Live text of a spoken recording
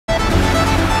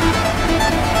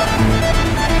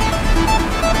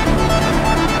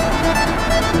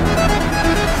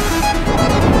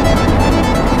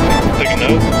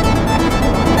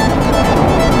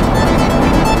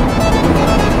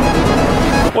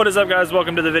What is up, guys?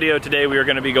 Welcome to the video. Today we are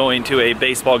going to be going to a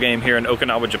baseball game here in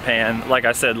Okinawa, Japan. Like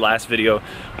I said last video,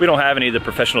 we don't have any of the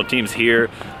professional teams here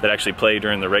that actually play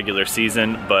during the regular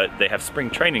season, but they have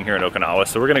spring training here in Okinawa.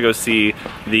 So we're going to go see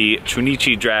the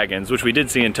Chunichi Dragons, which we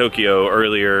did see in Tokyo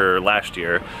earlier last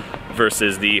year,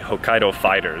 versus the Hokkaido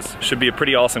Fighters. Should be a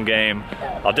pretty awesome game.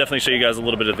 I'll definitely show you guys a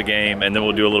little bit of the game, and then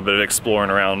we'll do a little bit of exploring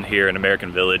around here in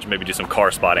American Village, maybe do some car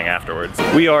spotting afterwards.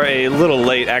 We are a little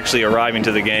late actually arriving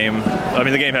to the game. I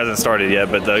mean, the game hasn't started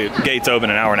yet, but the gates open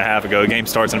an hour and a half ago. The game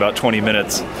starts in about 20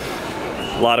 minutes.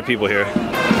 A lot of people here.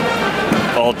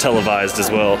 All televised as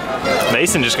well.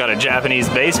 Mason just got a Japanese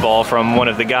baseball from one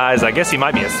of the guys. I guess he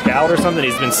might be a scout or something.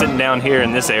 He's been sitting down here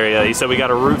in this area. He said we got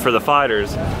to root for the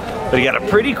Fighters. But he got a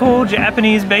pretty cool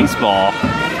Japanese baseball.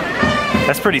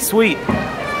 That's pretty sweet.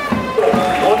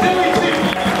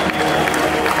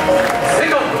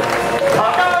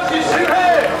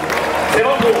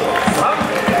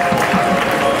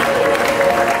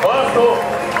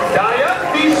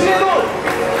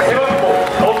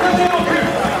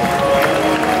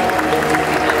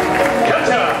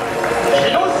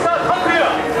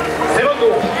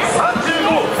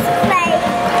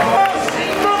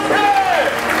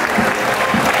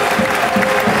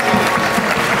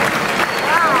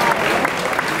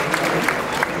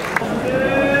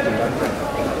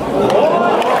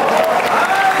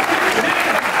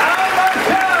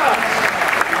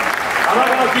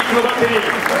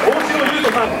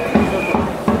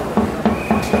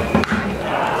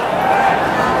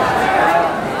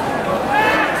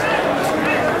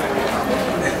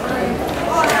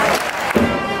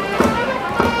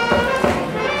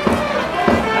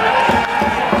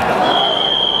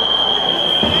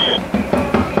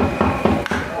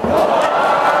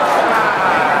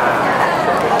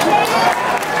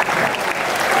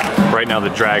 Right now the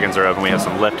Dragons are up and we have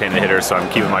some left-handed hitters, so I'm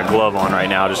keeping my glove on right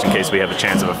now just in case we have a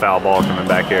chance of a foul ball coming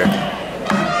back here.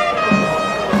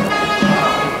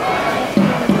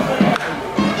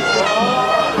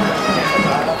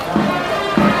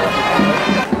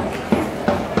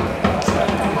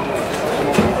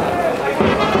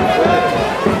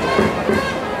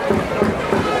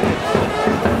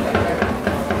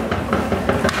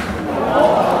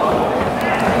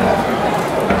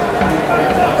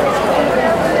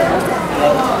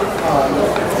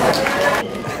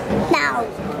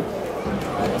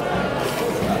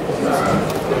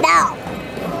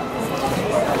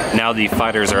 Now the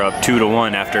Fighters are up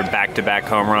 2-1 after back-to-back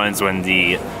home runs when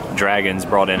the Dragons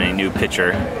brought in a new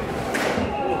pitcher.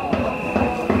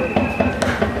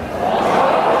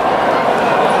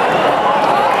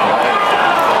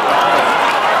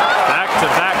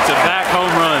 Back-to-back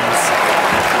home runs.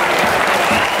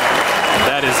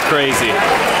 That is crazy.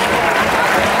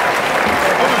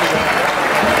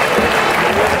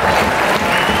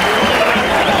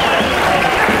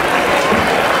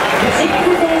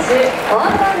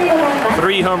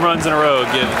 Three home runs in a row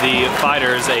give the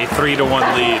Fighters a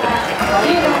 3-1 lead.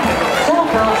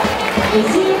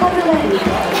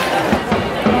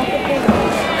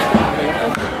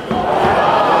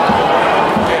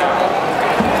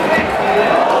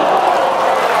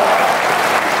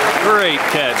 Great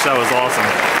catch, that was awesome.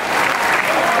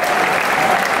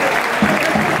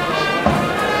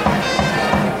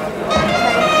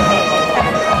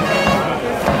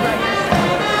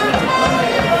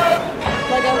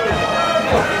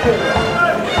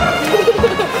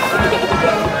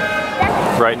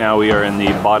 Right now we are in the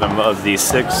bottom of the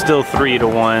sixth, still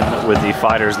 3-1 with the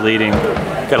Fighters leading.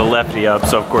 Got a lefty up,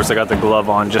 so of course I got the glove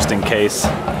on just in case.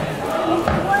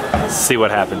 Let's see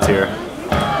what happens here.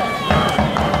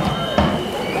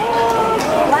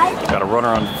 Got a runner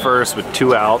on first with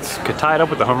 2 outs. Could tie it up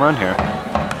with the home run here.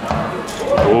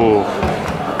 Ooh.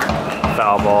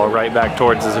 Foul ball right back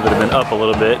towards us. If it had been up a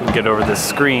little bit and get over this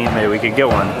screen, maybe we could get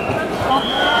one.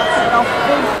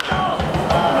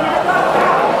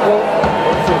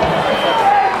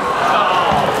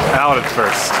 Out at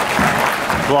first.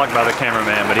 Blocked by the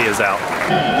cameraman, but he is out.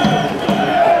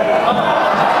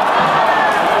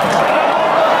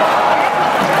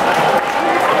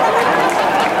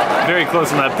 Very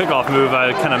close on that pickoff move.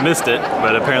 I kind of missed it,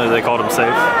 but apparently they called him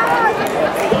safe.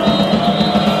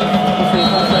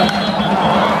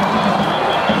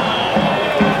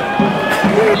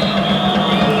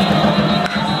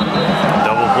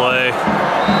 Double play.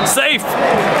 Safe!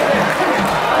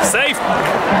 Safe!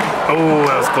 Oh,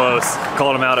 that was close.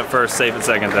 Called him out at first, safe at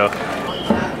second though.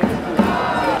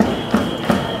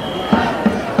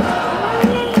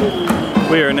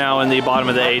 We are now in the bottom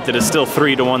of the 8th. It is still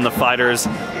 3-1 the Fighters.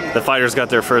 The Fighters got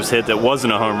their first hit that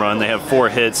wasn't a home run. They have 4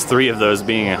 hits, 3 of those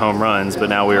being home runs, but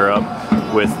now we are up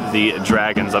with the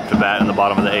Dragons up to bat in the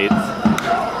bottom of the 8th.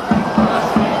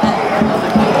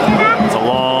 It's a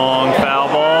long foul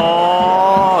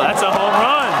ball. That's a home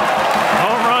run.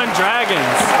 Home run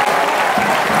Dragons.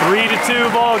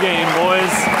 3-2 ball game,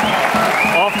 boys.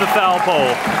 Off the foul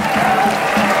pole.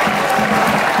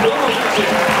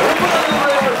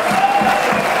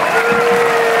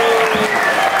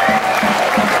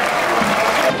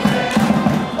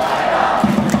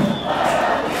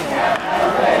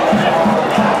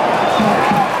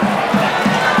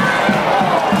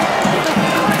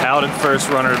 Out at first,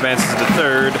 runner advances to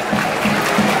third.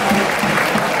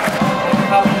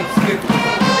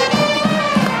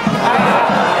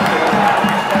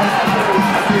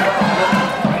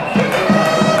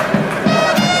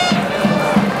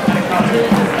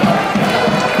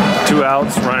 Two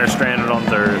outs, runner stranded on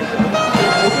third.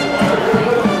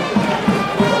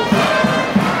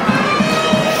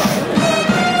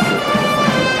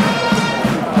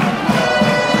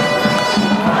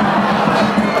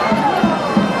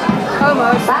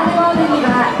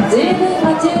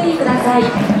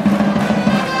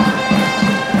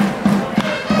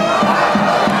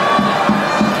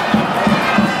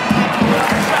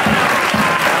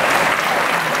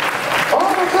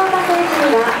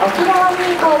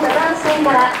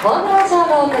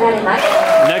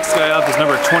 Next guy up is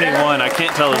number 21. I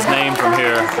can't tell his name from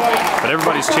here, but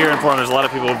everybody's cheering for him. There's a lot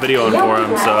of people videoing for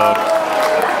him, so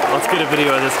let's get a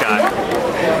video of this guy.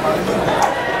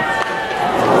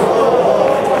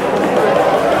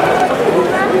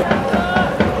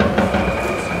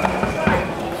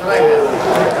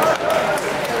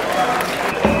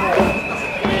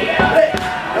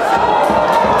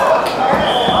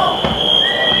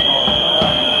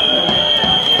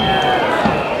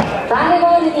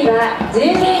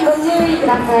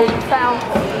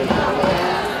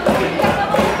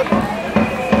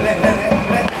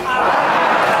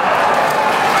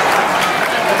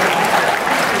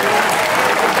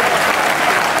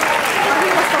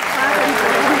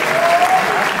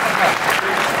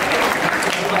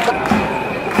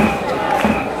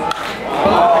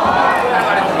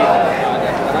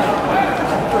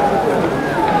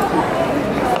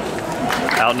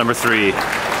 Out number 3.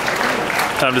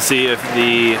 Time to see if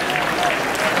the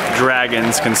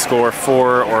Dragons can score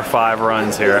 4 or 5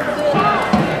 runs here.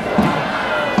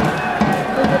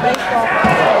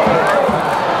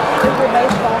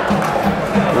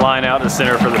 Line out to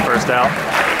center for the first out.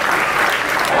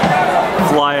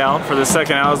 Fly out for the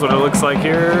second out is what it looks like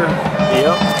here.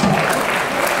 Yep.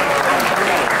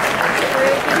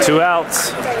 2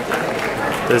 outs.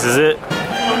 This is it.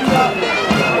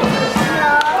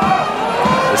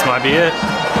 This might be it.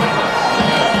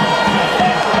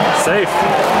 Safe.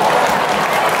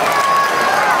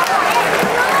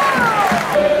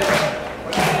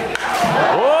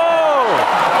 Whoa!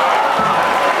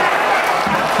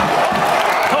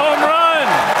 Home run!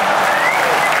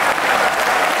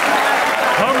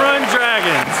 Home run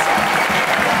Dragons.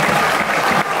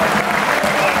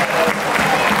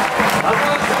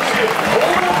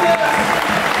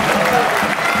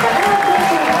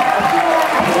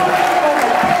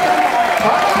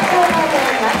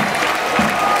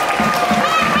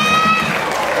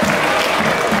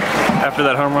 After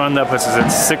that home run, that puts us at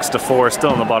 6-4,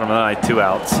 still in the bottom of the 9th, 2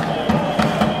 outs.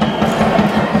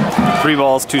 3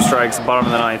 balls, 2 strikes, bottom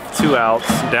of the 9th, 2 outs,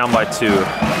 down by 2.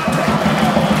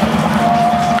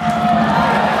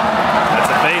 That's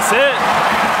a base hit.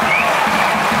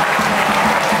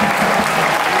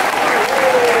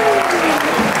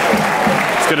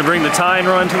 It's going to bring the tying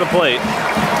run to the plate.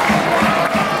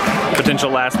 Potential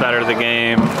last batter of the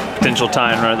game, potential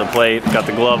tying run at the plate. Got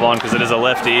the glove on because it is a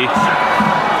lefty.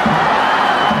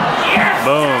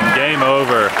 Boom, game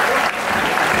over.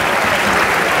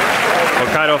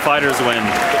 Hokkaido Fighters win.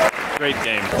 Great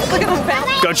game. Look at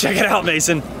him. Go check it out,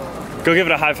 Mason. Go give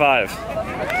it a high five.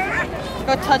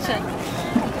 Go touch it.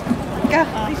 Go.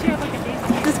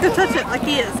 Just go touch it like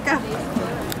he is. Go.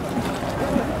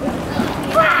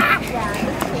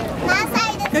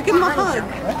 Go give him a hug.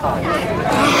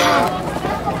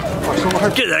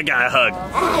 Give that guy a hug.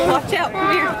 Watch out,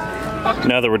 come here.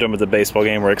 Now that we're done with the baseball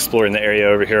game, we're exploring the area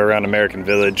over here around American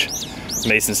Village.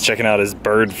 Mason's checking out his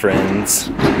bird friends.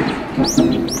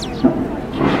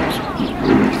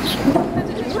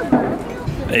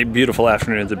 A beautiful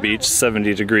afternoon at the beach,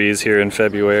 70 degrees here in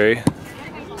February.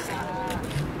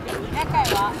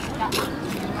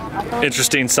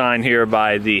 Interesting sign here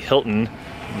by the Hilton,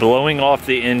 blowing off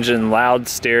the engine, loud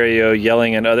stereo,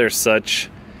 yelling and other such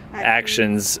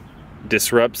actions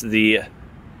disrupts the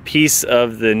peace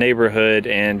of the neighborhood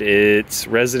and its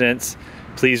residents.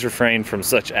 Please refrain from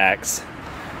such acts.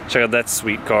 Check out that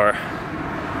sweet car.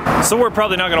 So we're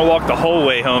probably not gonna walk the whole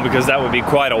way home because that would be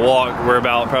quite a walk. We're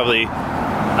about probably,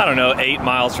 I don't know, 8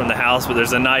 miles from the house, but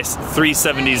there's a nice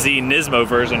 370Z Nismo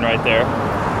version right there.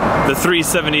 The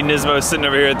 370 Nismo sitting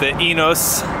over here at the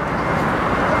Enos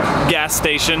gas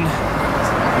station.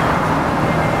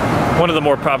 One of the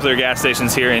more popular gas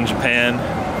stations here in Japan.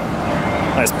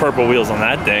 Nice purple wheels on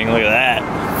that thing, look at that,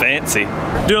 fancy.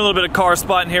 Doing a little bit of car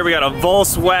spotting here, we got a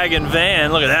Volkswagen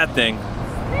van, look at that thing.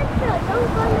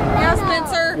 Yeah,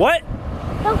 Spencer. What?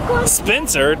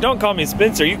 Spencer? Don't call me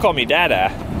Spencer, you call me Dada.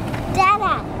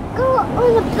 Dada, go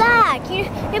on the black.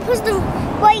 You put the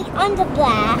white on the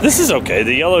black. This is okay,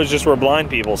 the yellow is just where blind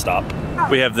people stop.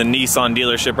 We have the Nissan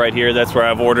dealership right here. That's where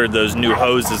I've ordered those new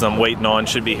hoses I'm waiting on.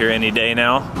 Should be here any day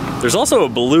now. There's also a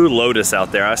blue Lotus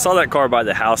out there. I saw that car by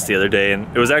the house the other day, and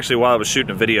it was actually while I was shooting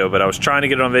a video, but I was trying to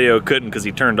get it on video, couldn't because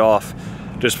he turned off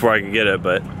just before I could get it,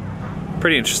 but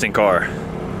pretty interesting car.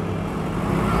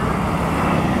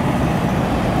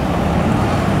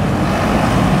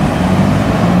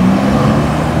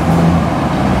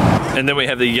 And then we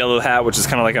have the yellow hat, which is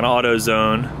kind of like an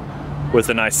AutoZone with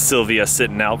a nice Sylvia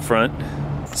sitting out front.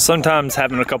 Sometimes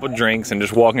having a couple drinks and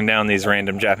just walking down these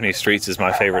random Japanese streets is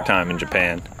my favorite time in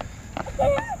Japan.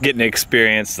 Getting to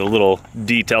experience the little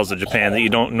details of Japan that you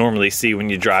don't normally see when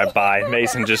you drive by.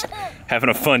 Mason just having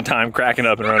a fun time cracking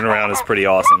up and running around is pretty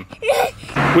awesome.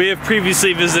 We have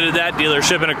previously visited that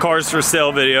dealership in a Cars for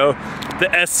Sale video. The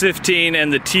S15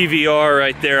 and the TVR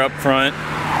right there up front.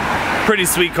 Pretty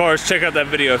sweet cars, check out that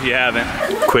video if you haven't.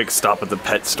 Quick stop at the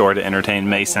pet store to entertain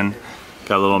Mason.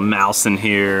 Got a little mouse in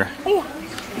here.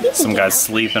 Some guy's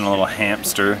sleeping, a little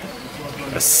hamster.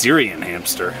 A Syrian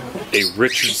hamster. A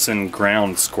Richardson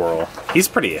ground squirrel. He's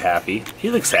pretty happy. He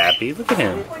looks happy, look at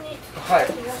him. Look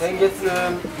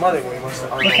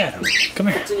at him, come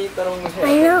here.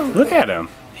 I know. Look at him.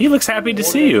 He looks happy to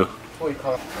see you.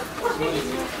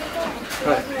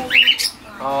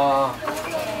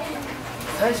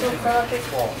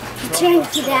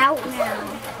 Check it out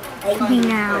now. Maybe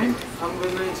now.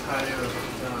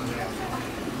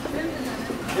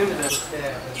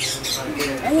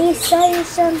 And he's saying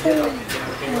something.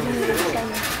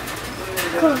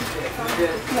 Cool.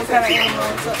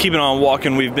 Keeping on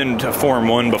walking, we've been to Forum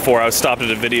 1 before. I stopped at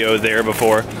a video there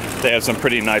before. They have some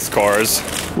pretty nice cars.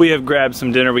 We have grabbed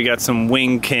some dinner. We got some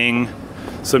Wing King,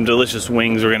 some delicious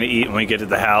wings we're gonna eat when we get to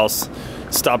the house.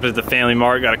 Stopped at the Family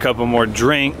Mart, got a couple more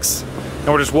drinks, and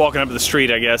we're just walking up the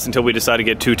street, I guess, until we decide to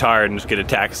get too tired and just get a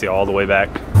taxi all the way back.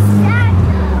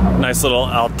 Nice little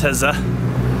Altezza.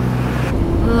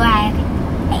 I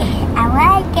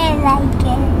like it. Well,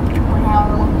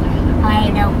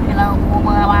 I don't know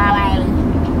why.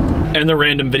 And the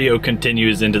random video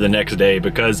continues into the next day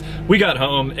because we got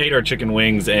home, ate our chicken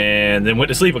wings, and then went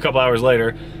to sleep a couple hours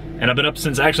later. And I've been up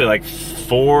since actually like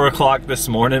 4 o'clock this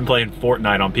morning playing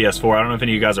Fortnite on PS4. I don't know if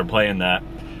any of you guys are playing that.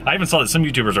 I even saw that some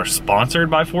YouTubers are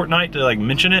sponsored by Fortnite to like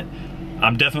mention it.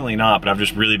 I'm definitely not, but I've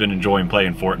just really been enjoying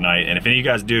playing Fortnite. And if any of you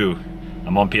guys do,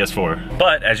 I'm on PS4.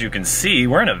 But as you can see,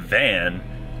 we're in a van.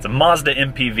 It's a Mazda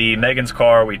MPV, Megan's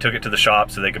car. We took it to the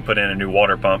shop so they could put in a new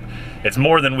water pump. It's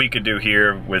more than we could do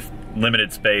here with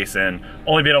limited space and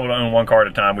only being able to own one car at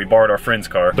a time. We borrowed our friend's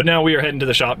car. But now we are heading to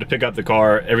the shop to pick up the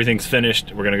car. Everything's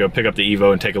finished. We're gonna go pick up the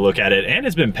Evo and take a look at it. And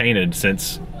it's been painted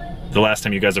since the last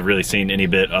time you guys have really seen any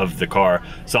bit of the car.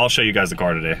 So I'll show you guys the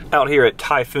car today. Out here at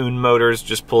Typhoon Motors,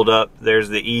 just pulled up. There's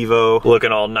the Evo,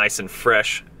 looking all nice and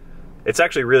fresh. It's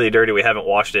actually really dirty. We haven't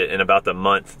washed it in about the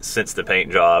month since the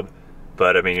paint job.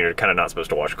 But I mean, you're kind of not supposed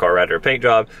to wash a car right after a paint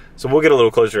job. So we'll get a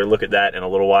little closer look at that in a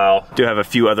little while. Do have a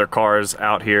few other cars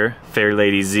out here.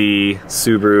 Fairlady Z,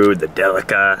 Subaru, the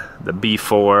Delica, the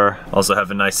B4. Also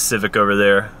have a nice Civic over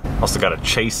there. Also got a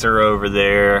Chaser over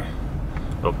there.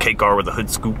 Little K car with a hood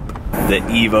scoop. The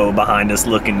Evo behind us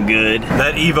looking good.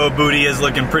 That Evo booty is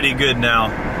looking pretty good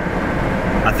now.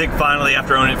 I think finally,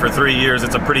 after owning it for 3 years,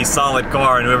 it's a pretty solid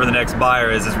car, and whoever the next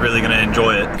buyer is really gonna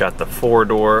enjoy it. Got the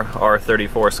 4-door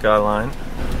R34 Skyline.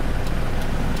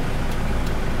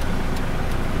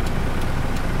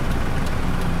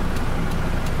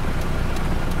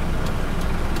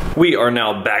 We are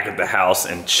now back at the house,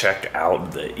 and check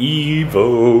out the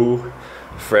Evo.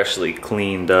 Freshly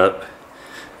cleaned up,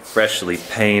 freshly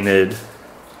painted.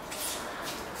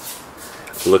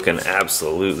 Looking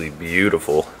absolutely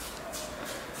beautiful.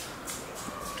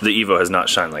 The Evo has not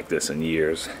shined like this in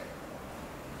years.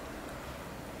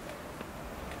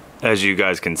 As you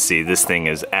guys can see, this thing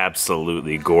is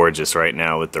absolutely gorgeous right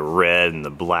now with the red and the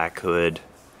black hood.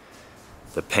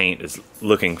 The paint is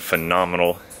looking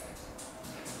phenomenal.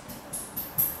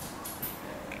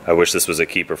 I wish this was a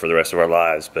keeper for the rest of our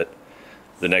lives, but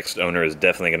the next owner is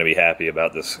definitely going to be happy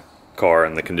about this car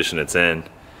and the condition it's in.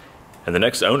 And the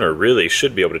next owner really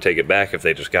should be able to take it back if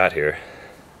they just got here.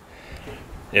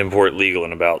 Import legal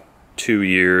in about 2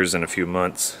 years and a few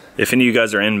months. If any of you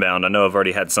guys are inbound, I know I've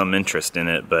already had some interest in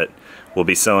it, but we'll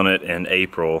be selling it in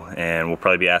April, and we'll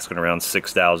probably be asking around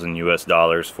 $6,000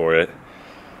 US for it.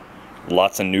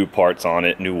 Lots of new parts on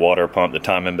it, new water pump. The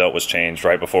timing belt was changed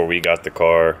right before we got the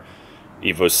car.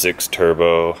 Evo 6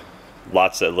 turbo.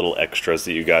 Lots of little extras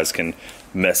that you guys can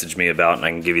message me about and I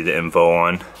can give you the info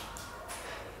on.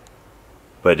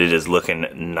 But it is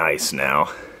looking nice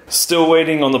now. Still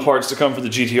waiting on the parts to come for the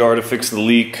GTR to fix the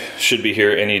leak. Should be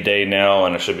here any day now,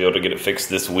 and I should be able to get it fixed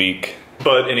this week.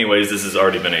 But anyways, this has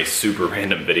already been a super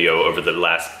random video over the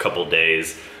last couple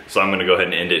days, so I'm gonna go ahead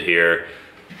and end it here.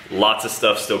 Lots of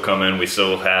stuff still coming. We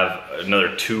still have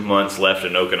another 2 months left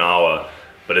in Okinawa,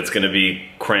 but it's gonna be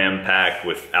cram-packed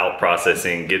with out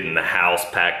processing, getting the house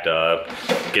packed up,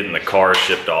 getting the car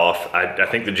shipped off. I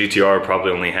think the GTR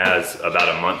probably only has about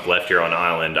a month left here on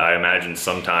island. I imagine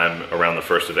sometime around the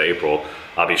 1st of April,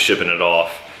 I'll be shipping it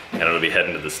off and it'll be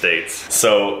heading to the States.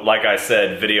 So like I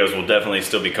said, videos will definitely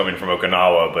still be coming from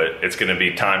Okinawa, but it's gonna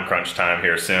be time crunch time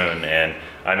here soon, and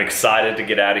I'm excited to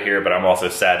get out of here, but I'm also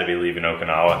sad to be leaving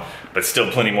Okinawa. But still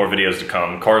plenty more videos to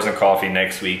come. Cars and Coffee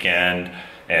next weekend,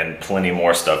 and plenty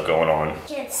more stuff going on.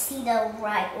 You can't see the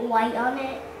white on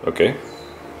it. Okay.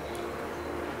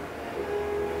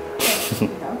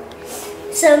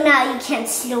 So now you can't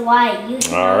see the white. You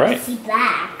can only see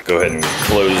black. Go ahead and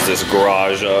close this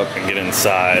garage up and get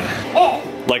inside.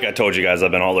 Like I told you guys,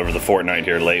 I've been all over the Fortnite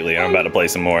here lately. I'm about to play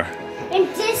some more. And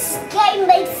this game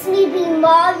makes me be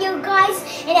Mario, guys,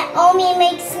 and it only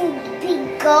makes me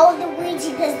be Gold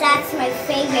Luigi because that's my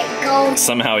favorite Gold.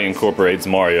 Somehow he incorporates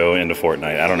Mario into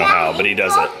Fortnite. I don't know how, but he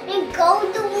does it. And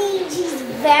Gold Luigi's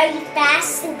very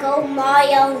fast, and Gold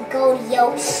Mario and Gold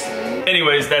Yoshi.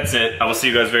 Anyways, that's it. I will see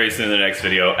you guys very soon in the next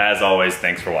video. As always,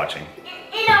 thanks for watching.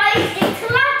 And I